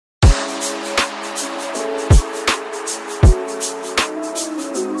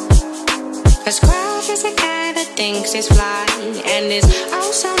makes us fly, and is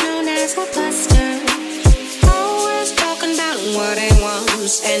also known as a buster. Always talking about what he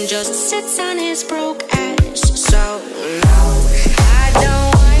wants and just sits on his broke ass. So no, I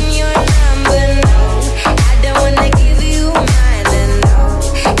don't want your number, no. I don't wanna give you mine, and no,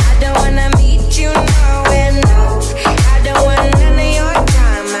 I don't wanna meet you nowhere, no. I don't want none of your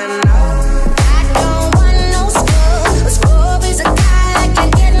time, and no, I don't want no scrub. A scrub is a guy that can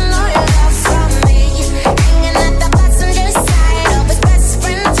get no love from me, hanging at the passenger side of his best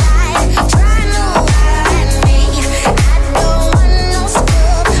friend's ride, trying to holler at me. I don't want no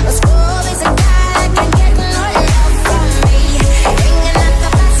scrub. A scrub is a guy that can get no love from me, hanging at the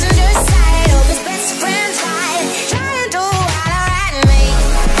passenger side of his best friend's ride, trying to holler at me.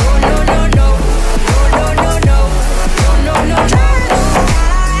 No, no, no, no, no, no, no, no, no, no, no, trying to holler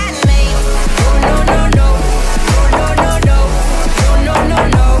at me. No, no, no, no, no, no, no, no, no, no,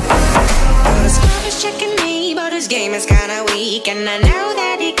 no. The scrub is checking me, but his game is kinda weak, and I know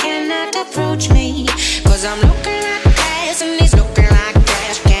that he cannot approach me, 'cause I'm looking like ass and he's looking like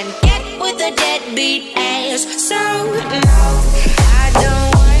trash. Can't get with a deadbeat ass. So no, I don't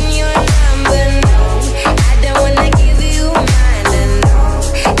want your number, no. I don't wanna give you mine, and no,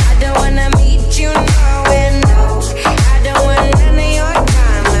 I don't wanna meet you nowhere, no. I don't want none of your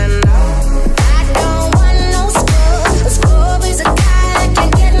time, and no, I don't want no scrub. A scrub is a guy that can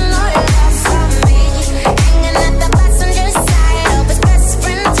get no love from me, hanging at the passenger side of his best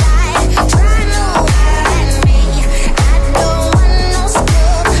friend's ride, trying to holler at me. I don't want no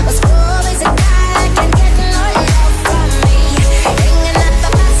scrub. A scrub is a guy that can get no love from me, hanging at the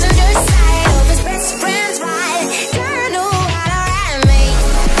passenger side of his best friend's ride, trying to holler at me.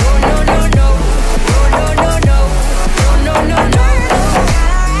 No, no, no, no, no, no, no, no, no, no, no, no, holler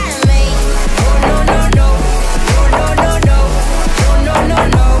at me. No, no, no, no, no, no, no, no, no, no,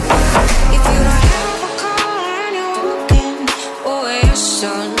 no. If you don't have a car and you're walking, oh yes,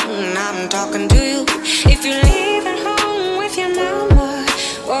 son, I'm talking to you. If you're leaving home with your mama,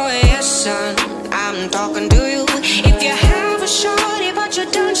 oh yes, son, I'm talking to